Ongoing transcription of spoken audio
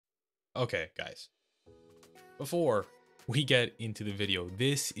Okay, guys, before we get into the video,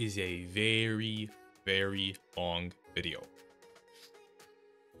 this is a very, very long video.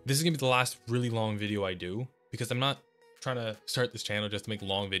 This is gonna be the last really long video I do because I'm not trying to start this channel just to make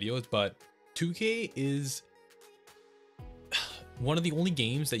long videos, but 2K is one of the only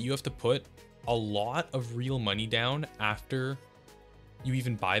games that you have to put a lot of real money down after you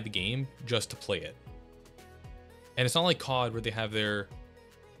even buy the game just to play it. And it's not like COD where they have their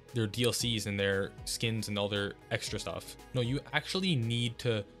DLCs and their skins and all their extra stuff. No, you actually need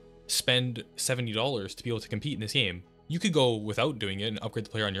to spend $70 to be able to compete in this game. You could go without doing it and upgrade the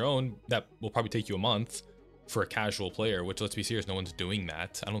player on your own. That will probably take you a month for a casual player, which, let's be serious, no one's doing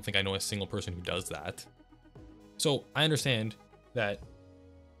that. I don't think I know a single person who does that. So I understand that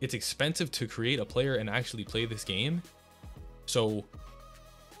it's expensive to create a player and actually play this game. So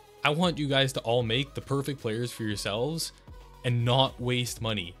I want you guys to all make the perfect players for yourselves and not waste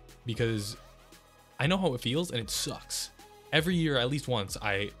money, because I know how it feels and it sucks. Every year, at least once,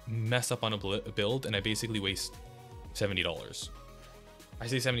 I mess up on a build and I basically waste $70. I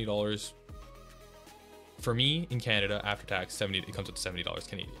say $70 for me in Canada after tax. It comes up to $70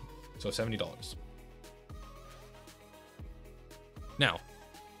 Canadian, so $70. Now,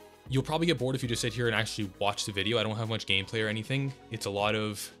 you'll probably get bored if you just sit here and actually watch the video. I don't have much gameplay or anything. It's a lot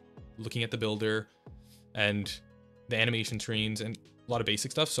of looking at the builder and the animation screens and a lot of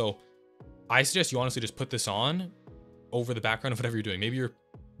basic stuff. So I suggest you honestly just put this on over the background of whatever you're doing. Maybe you're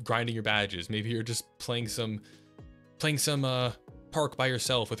grinding your badges. Maybe you're just playing some park by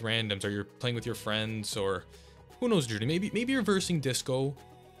yourself with randoms, or you're playing with your friends, or who knows what you're doing. Maybe you're versing Disco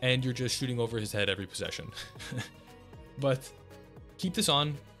and you're just shooting over his head every possession. But keep this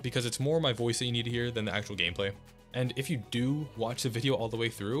on because it's more my voice that you need to hear than the actual gameplay. And if you do watch the video all the way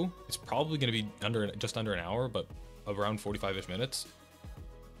through, it's probably going to be just under an hour, but around 45-ish minutes.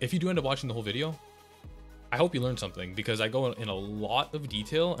 If you do end up watching the whole video, I hope you learned something, because I go in a lot of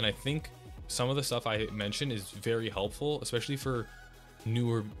detail, and I think some of the stuff I mentioned is very helpful, especially for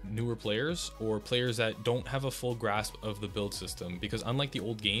newer players, or players that don't have a full grasp of the build system. Because unlike the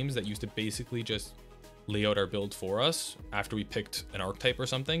old games that used to basically just lay out our build for us after we picked an archetype or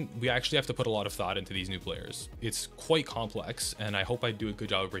something, we actually have to put a lot of thought into these new players. It's quite complex, and I hope I do a good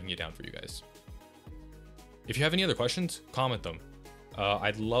job of breaking it down for you guys. If you have any other questions, comment them.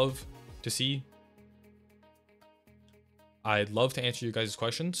 I'd love to answer you guys'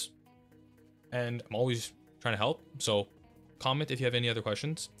 questions, and I'm always trying to help. So comment if you have any other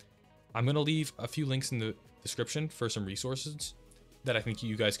questions. I'm going to leave a few links in the description for some resources that I think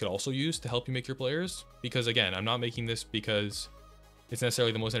you guys could also use to help you make your players. Because again, I'm not making this because it's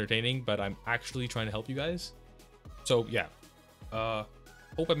necessarily the most entertaining, but I'm actually trying to help you guys. So yeah,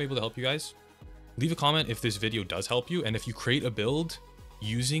 hope I'm able to help you guys. Leave a comment if this video does help you, and if you create a build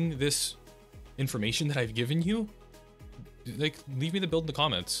using this information that I've given you, like, leave me the build in the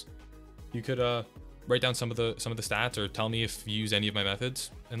comments. You could write down some of the stats, or tell me if you use any of my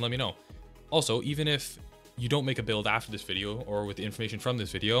methods, and let me know. Also, even if you don't make a build after this video or with the information from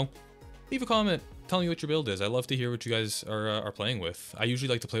this video, leave a comment telling me what your build is. I love to hear what you guys are playing with. I usually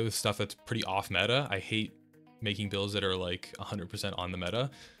like to play with stuff that's pretty off meta. I hate making builds that are like 100% on the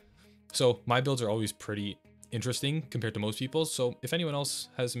meta. So my builds are always pretty interesting compared to most people's. So if anyone else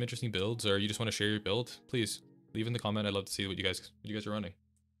has some interesting builds, or you just want to share your build, please leave in the comment. I'd love to see what you guys are running.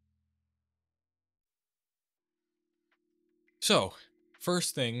 So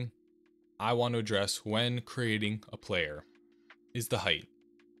first thing I want to address when creating a player is the height.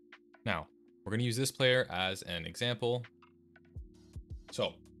 Now, we're going to use this player as an example.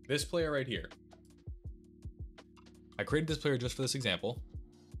 So this player right here, I created this player just for this example.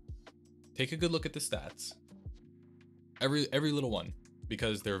 Take a good look at the stats. Every little one,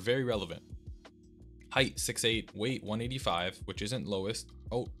 because they're very relevant. Height 6'8", weight 185, which isn't lowest.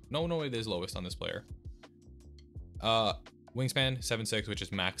 Oh, no, it is lowest on this player. Wingspan 7'6", which is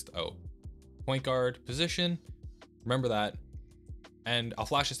maxed out. Point guard position, remember that. And I'll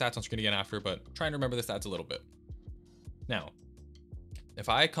flash the stats on screen again after, but try and remember the stats a little bit. Now, if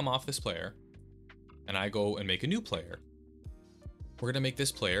I come off this player and I go and make a new player, we're going to make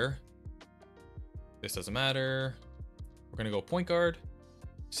this player, this doesn't matter. We're going to go point guard,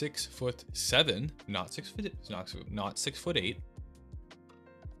 6'7", not 6'8".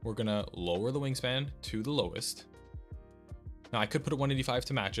 We're going to lower the wingspan to the lowest. Now I could put a 185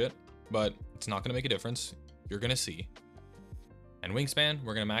 to match it, but it's not going to make a difference. You're going to see. And wingspan,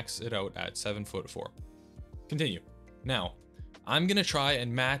 we're going to max it out at 7'4". Continue. Now, I'm going to try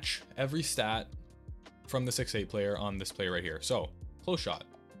and match every stat from the 6'8" player on this player right here. So, close shot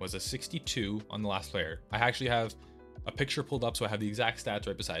was a 62 on the last player. I actually have a picture pulled up, so I have the exact stats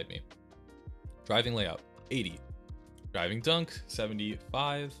right beside me. Driving layup, 80. Driving dunk,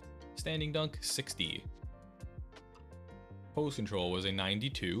 75. Standing dunk, 60. Post control was a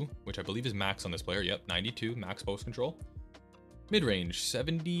 92, which I believe is max on this player. Yep, 92, max post control. Mid-range,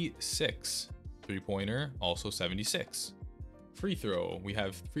 76. Three-pointer, also 76. Free throw, we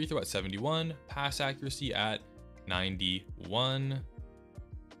have free throw at 71. Pass accuracy at 91.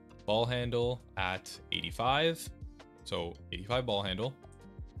 Ball handle at 85. So 85 ball handle.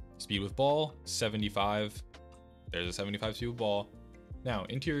 Speed with ball, 75. There's a 75 speed with ball. Now,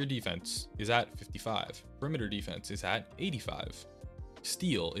 interior defense is at 55. Perimeter defense is at 85.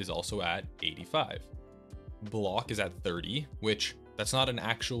 Steal is also at 85. Block is at 30, which that's not an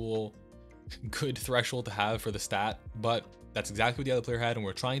actual good threshold to have for the stat, but that's exactly what the other player had, and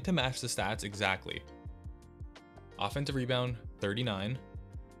we're trying to match the stats exactly. Offensive rebound, 39.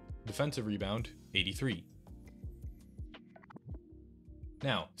 Defensive rebound, 83.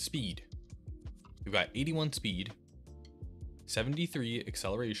 Now, speed. We've got 81 speed, 73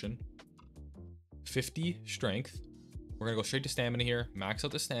 acceleration, 50 strength. We're gonna go straight to stamina here, max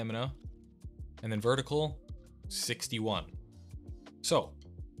out the stamina, and then vertical, 61. So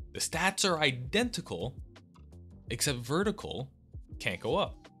the stats are identical, except vertical can't go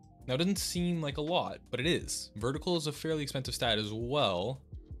up. Now it doesn't seem like a lot, but it is. Vertical is a fairly expensive stat as well.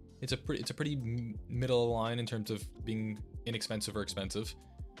 It's a pretty middle of the line in terms of being inexpensive or expensive.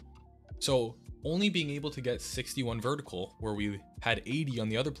 So only being able to get 61 vertical where we had 80 on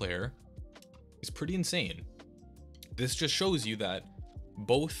the other player is pretty insane. This just shows you that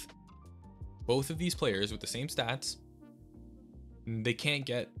both of these players with the same stats, they can't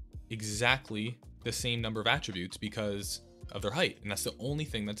get exactly the same number of attributes because of their height, and that's the only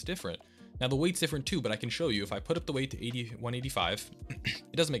thing that's different. Now the weight's different too, but I can show you if I put up the weight to 185,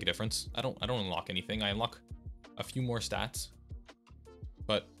 it doesn't make a difference. I don't unlock anything. I unlock a few more stats,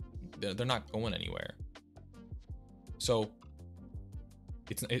 but they're not going anywhere. So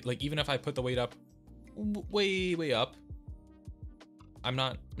it's like, even if I put the weight up way up, I'm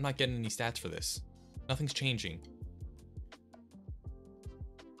not getting any stats for this. Nothing's changing.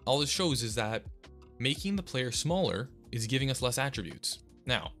 All this shows is that making the player smaller is giving us less attributes.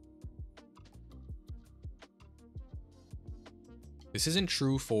 Now, this isn't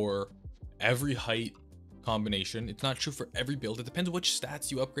true for every height combination. It's not true for every build. It depends which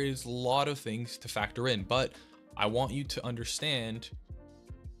stats you upgrade. There's a lot of things to factor in, but I want you to understand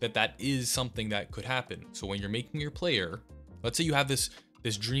that that is something that could happen. So when you're making your player, let's say you have this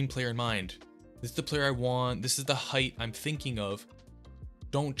dream player in mind. This is the player I want. This is the height I'm thinking of.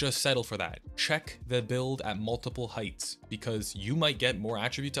 Don't just settle for that. Check the build at multiple heights, because you might get more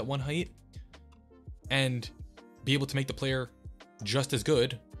attributes at one height and be able to make the player just as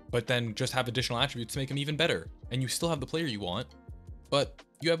good, but then just have additional attributes to make them even better. And you still have the player you want, but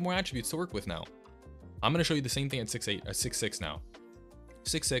you have more attributes to work with now. I'm going to show you the same thing at 6'8", 6'6" now.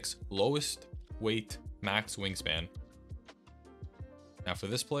 6'6", lowest weight, max wingspan. Now for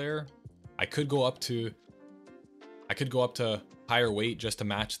this player, I could go up to higher weight just to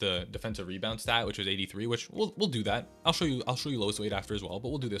match the defensive rebound stat, which was 83, which we'll do that. I'll show you lowest weight after as well, but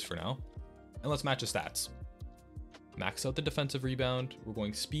we'll do this for now. And let's match the stats. Max out the defensive rebound. We're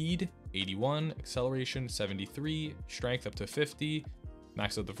going speed, 81, acceleration, 73, strength up to 50,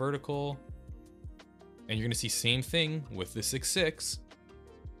 max out the vertical. And you're gonna see same thing with the 6'6".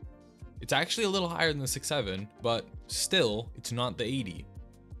 It's actually a little higher than the 6'7", but still, it's not the 80.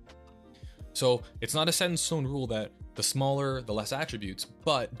 So it's not a set in stone rule that the smaller, the less attributes,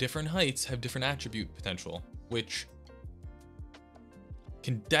 but different heights have different attribute potential, which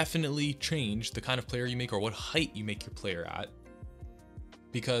can definitely change the kind of player you make or what height you make your player at.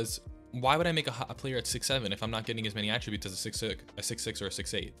 Because why would I make a player at 6'7" if I'm not getting as many attributes as a 6'6" or a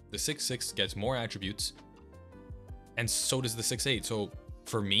 6'8"? The 6'6" gets more attributes, and so does the 6'8". So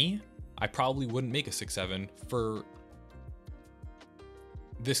for me, I probably wouldn't make a 6'7" for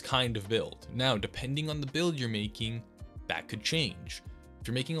this kind of build. Now, depending on the build you're making, that could change. If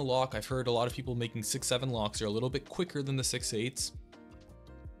you're making a lock, I've heard a lot of people making 6'7" locks are a little bit quicker than the 6'8s.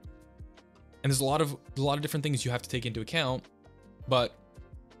 And there's a lot of different things you have to take into account, but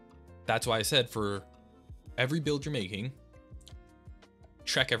that's why I said for every build you're making,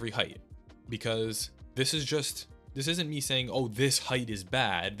 check every height, because this isn't me saying, oh, this height is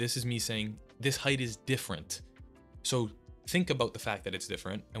bad. This is me saying this height is different. So think about the fact that it's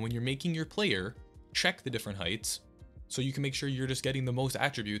different, and when you're making your player, check the different heights so you can make sure you're just getting the most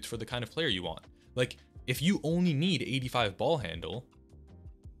attributes for the kind of player you want. Like, if you only need 85 ball handle,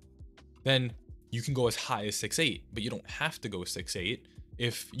 then you can go as high as 6'8", but you don't have to go 6'8".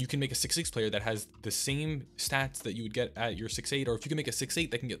 if you can make a 6'6 player that has the same stats that you would get at your 6'8, or if you can make a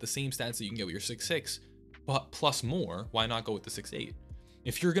 6'8 that can get the same stats that you can get with your 6'6, but plus more, why not go with the 6'8?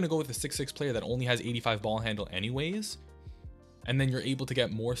 If you're going to go with a 6'6 player that only has 85 ball handle anyways, and then you're able to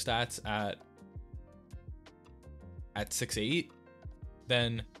get more stats at 6'8,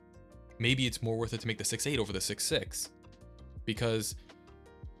 then maybe it's more worth it to make the 6'8 over the 6'6, because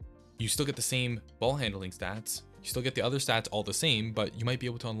you still get the same ball handling stats, you still get the other stats all the same, but you might be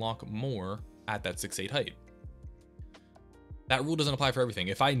able to unlock more at that 6'8 height. That rule doesn't apply for everything.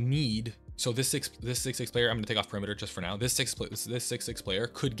 If I need, so this 6'6 player, I'm going to take off perimeter just for now. This 6'6 player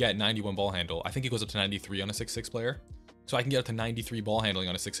could get 91 ball handle. I think it goes up to 93 on a 6'6 player. So I can get up to 93 ball handling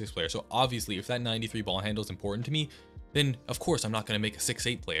on a 6'6 player. So obviously, if that 93 ball handle is important to me, then of course I'm not going to make a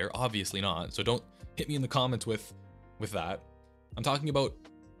 6'8 player. Obviously not. So don't hit me in the comments with that. I'm talking about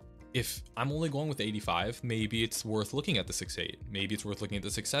if I'm only going with 85, maybe it's worth looking at the 6'8. Maybe it's worth looking at the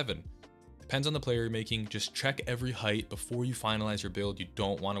 6'7. Depends on the player you're making. Just check every height before you finalize your build. You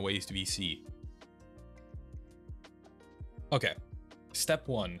don't want to waste VC. Okay, step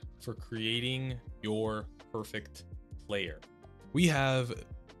 1 for creating your perfect player. We have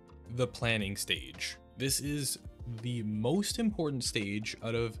the planning stage. This is the most important stage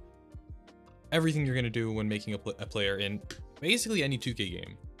out of everything you're going to do when making a player in basically any 2K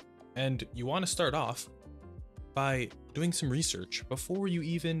game. And you want to start off by doing some research before you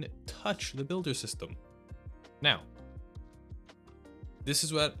even touch the builder system. Now, this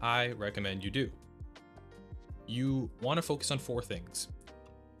is what I recommend you do. You want to focus on 4 things.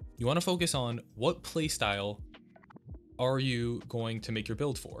 You want to focus on what playstyle are you going to make your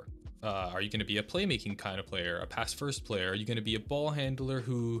build for? Are you going to be a playmaking kind of player, a pass first player? Are you going to be a ball handler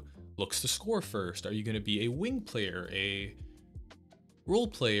who looks to score first? Are you going to be a wing player, a role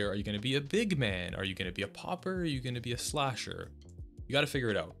player? Are you going to be a big man? Are you going to be a popper? Are you going to be a slasher? You got to figure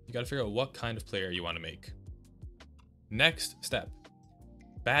it out. You got to figure out what kind of player you want to make. Next step,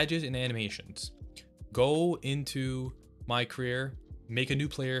 badges and animations. Go into my career, make a new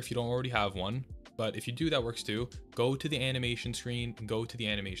player if you don't already have one. But if you do, that works too. Go to the animation screen and go to the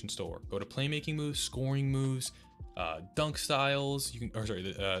animation store. Go to playmaking moves, scoring moves, dunk styles. You can, or sorry,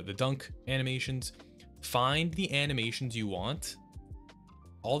 the dunk animations. Find the animations you want.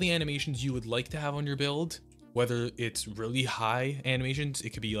 All the animations you would like to have on your build, whether it's really high animations,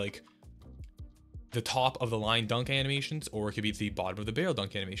 it could be like the top of the line dunk animations, or it could be the bottom of the barrel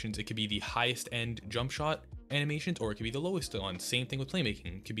dunk animations. It could be the highest end jump shot animations, or it could be the lowest one. Same thing with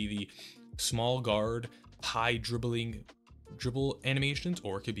playmaking. It could be the small guard, high dribble animations,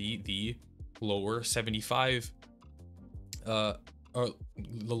 or it could be the lower 75, or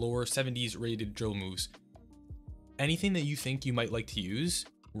the lower 70s rated drill moves. Anything that you think you might like to use,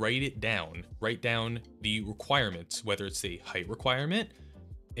 write it down. Write down the requirements, whether it's a height requirement,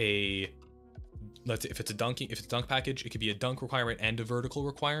 if it's a dunk package, it could be a dunk requirement and a vertical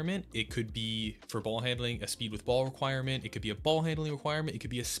requirement. It could be for ball handling, a speed with ball requirement. It could be a ball handling requirement. It could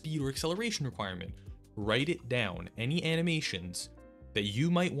be a speed or acceleration requirement. Write it down. Any animations that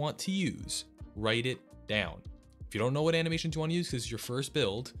you might want to use, write it down. If you don't know what animations you want to use because it's your first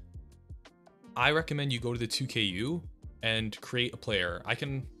build, I recommend you go to the 2KU and create a player. I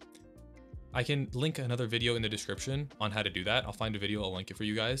can link another video in the description on how to do that. I'll find a video, I'll link it for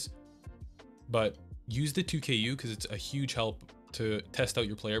you guys. But use the 2KU because it's a huge help to test out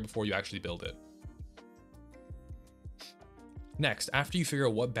your player before you actually build it. Next, after you figure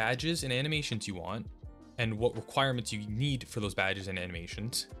out what badges and animations you want and what requirements you need for those badges and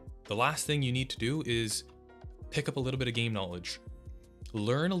animations, the last thing you need to do is pick up a little bit of game knowledge.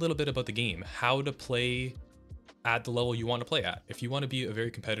 Learn a little bit about the game, how to play at the level you want to play at. If you want to be a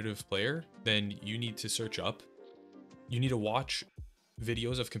very competitive player, then you need to search up, you need to watch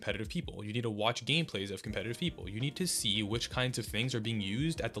videos of competitive people. You need to watch gameplays of competitive people. You need to see which kinds of things are being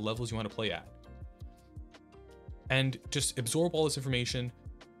used at the levels you want to play at. And just absorb all this information.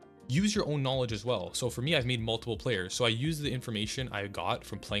 Use your own knowledge as well. So for me, I've made multiple players. So I use the information I got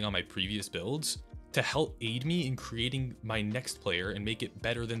from playing on my previous builds to help aid me in creating my next player and make it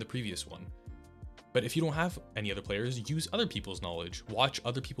better than the previous one. But if you don't have any other players, use other people's knowledge. Watch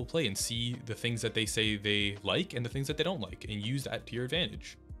other people play and see the things that they say they like and the things that they don't like, and use that to your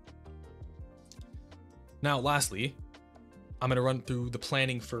advantage. Now, lastly, I'm going to run through the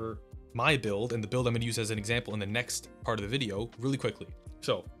planning for my build and the build I'm going to use as an example in the next part of the video really quickly.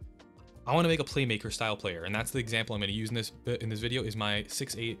 So I want to make a playmaker style player, and that's the example I'm going to use in this video is my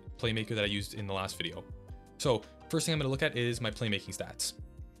 6'8 playmaker that I used in the last video. So first thing I'm going to look at is my playmaking stats.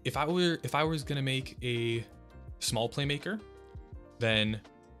 If I was going to make a small playmaker, then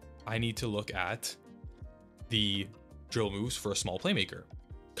I need to look at the drill moves for a small playmaker.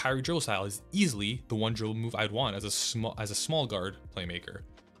 Kyrie dribble style is easily the one dribble move I'd want as a small guard playmaker.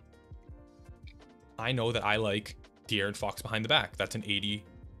 I know that I like De'Aaron Fox behind the back. That's an 80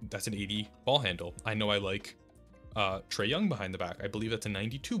 ball handle. I know I like Trae Young behind the back. I believe that's a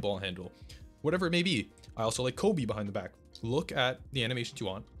 92 ball handle. Whatever it may be. I also like Kobe behind the back. Look at the animations you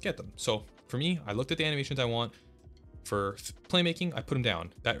want, get them. So for me, I looked at the animations I want. For playmaking, I put them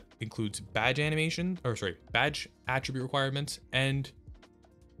down. That includes badge attribute requirements and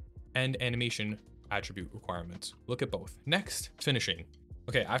animation attribute requirements. Look at both. Next, finishing.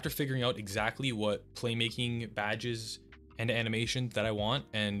 Okay, after figuring out exactly what playmaking badges and animations that I want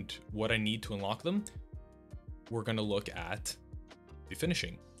and what I need to unlock them, we're gonna look at the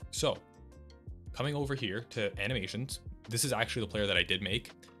finishing. So coming over here to animations, this is actually the player that I did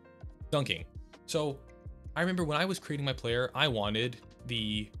make, dunking. So I remember when I was creating my player, I wanted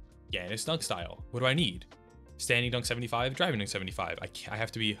the Giannis dunk style. What do I need? Standing dunk 75, driving dunk 75. I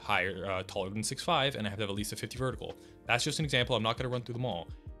have to be higher, taller than 6'5", and I have to have at least a 50 vertical. That's just an example. I'm not going to run through them all.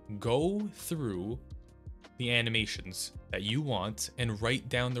 Go through the animations that you want and write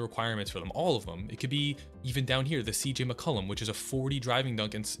down the requirements for them, all of them. It could be even down here, the CJ McCollum, which is a 40 driving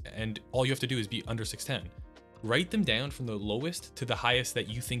dunk, and all you have to do is be under 6'10". Write them down from the lowest to the highest that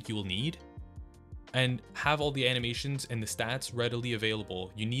you think you will need, and have all the animations and the stats readily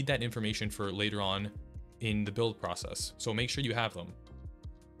available. You need that information for later on in the build process, so make sure you have them.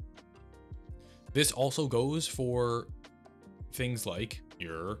 This also goes for things like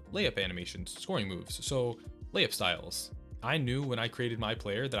your layup animations, scoring moves, so layup styles. I knew when I created my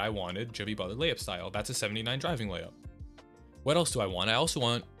player that I wanted Jimmy Butler layup style. That's a 79 driving layup. What else do I want? I also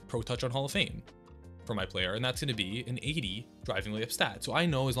want Pro Touch on Hall of Fame for my player, and that's going to be an 80 driving layup stat. So I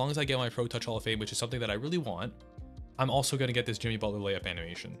know as long as I get my Pro Touch Hall of Fame, which is something that I really want, I'm also going to get this Jimmy Butler layup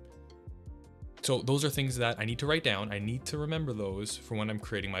animation. So those are things that I need to write down. I need to remember those for when I'm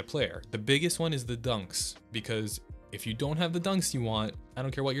creating my player. The biggest one is the dunks, because if you don't have the dunks you want, I don't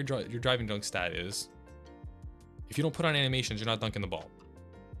care what your driving dunk stat is. If you don't put on animations, you're not dunking the ball.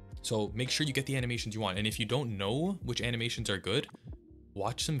 So make sure you get the animations you want. And if you don't know which animations are good,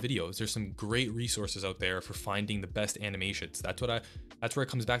 watch some videos. There's some great resources out there for finding the best animations. That's where it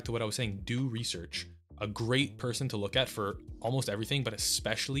comes back to what I was saying. Do research. A great person to look at for almost everything, but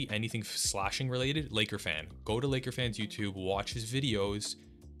especially anything slashing related, Laker Fan. Go to Laker Fan's YouTube, watch his videos.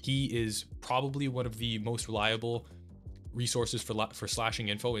 He is probably one of the most reliable resources for slashing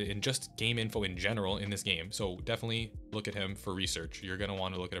info and just game info in general in this game. So definitely look at him for research. You're gonna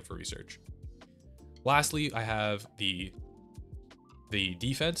want to look at it for research. Lastly, I have the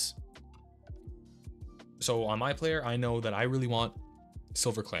defense. So on my player, I know that I really want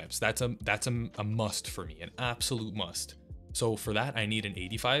silver clamps. That's a must for me, an absolute must. So for that, I need an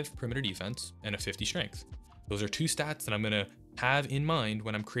 85 perimeter defense and a 50 strength. Those are two stats that I'm gonna have in mind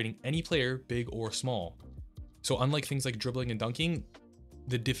when I'm creating any player, big or small. So unlike things like dribbling and dunking,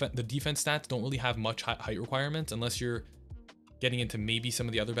 the defense stats don't really have much height requirements unless you're getting into maybe some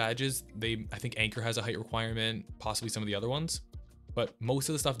of the other badges. I think Anchor has a height requirement, possibly some of the other ones, but most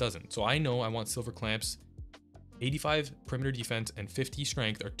of the stuff doesn't. So I know I want silver clamps. 85 perimeter defense and 50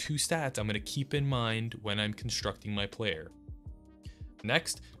 strength are two stats I'm going to keep in mind when I'm constructing my player.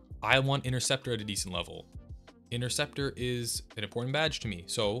 Next, I want interceptor at a decent level. Interceptor is an important badge to me,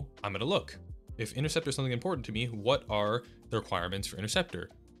 so I'm going to look. If interceptor is something important to me, what are the requirements for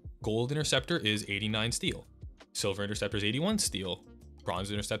interceptor? Gold interceptor is 89 steel. Silver interceptor is 81 steel. Bronze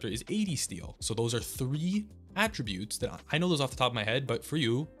interceptor is 80 steel. So those are three attributes that I know those off the top of my head, but for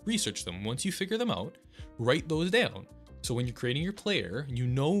you, research them. Once you figure them out, write those down. So when you're creating your player, you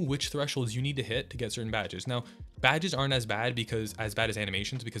know which thresholds you need to hit to get certain badges. Now, badges aren't as bad as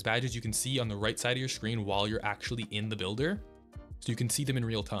animations, because badges you can see on the right side of your screen while you're actually in the builder. So you can see them in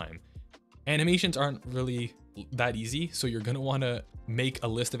real time. Animations aren't really that easy, so you're gonna wanna make a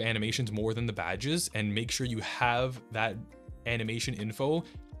list of animations more than the badges and make sure you have that animation info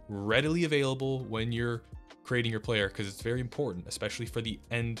readily available when you're creating your player, because it's very important, especially for the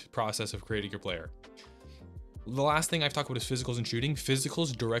end process of creating your player. The last thing I've talked about is physicals and shooting.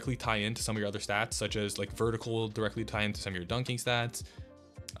 Physicals directly tie into some of your other stats, such as like vertical directly tie into some of your dunking stats.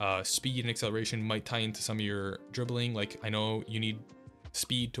 Speed and acceleration might tie into some of your dribbling. Like I know you need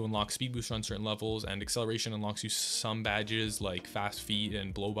speed to unlock speed boost on certain levels, and acceleration unlocks you some badges like fast feet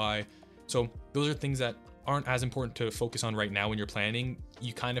and blow by. So those are things that aren't as important to focus on right now when you're planning.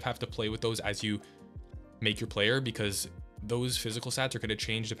 You kind of have to play with those as you make your player, because those physical stats are going to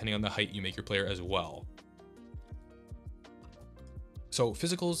change depending on the height you make your player as well. So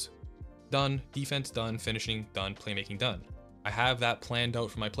physicals done, defense done, finishing done, playmaking done. I have that planned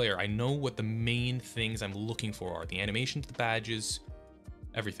out for my player. I know what the main things I'm looking for are: the animations, the badges,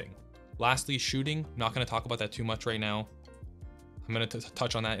 everything. Lastly, shooting. Not going to talk about that too much right now. I'm going to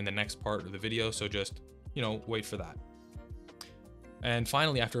touch on that in the next part of the video, so just, you know, wait for that. And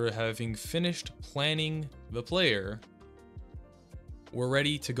finally, after having finished planning the player, we're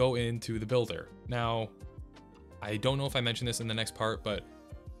ready to go into the builder. Now, I don't know if I mentioned this in the next part, but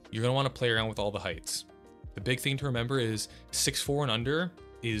you're going to want to play around with all the heights. The big thing to remember is 6'4" and under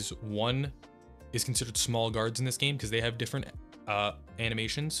is considered small guards in this game because they have different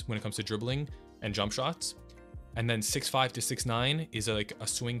animations when it comes to dribbling and jump shots. And then 6'5" to 6'9" is like a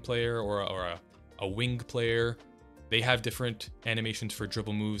swing player or a wing player. They have different animations for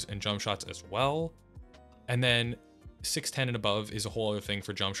dribble moves and jump shots as well. And then 6'10" and above is a whole other thing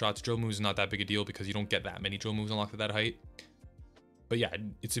for jump shots. Dribble moves is not that big a deal because you don't get that many dribble moves unlocked at that height. But yeah,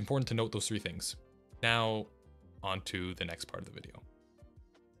 it's important to note those three things. Now, on to the next part of the video.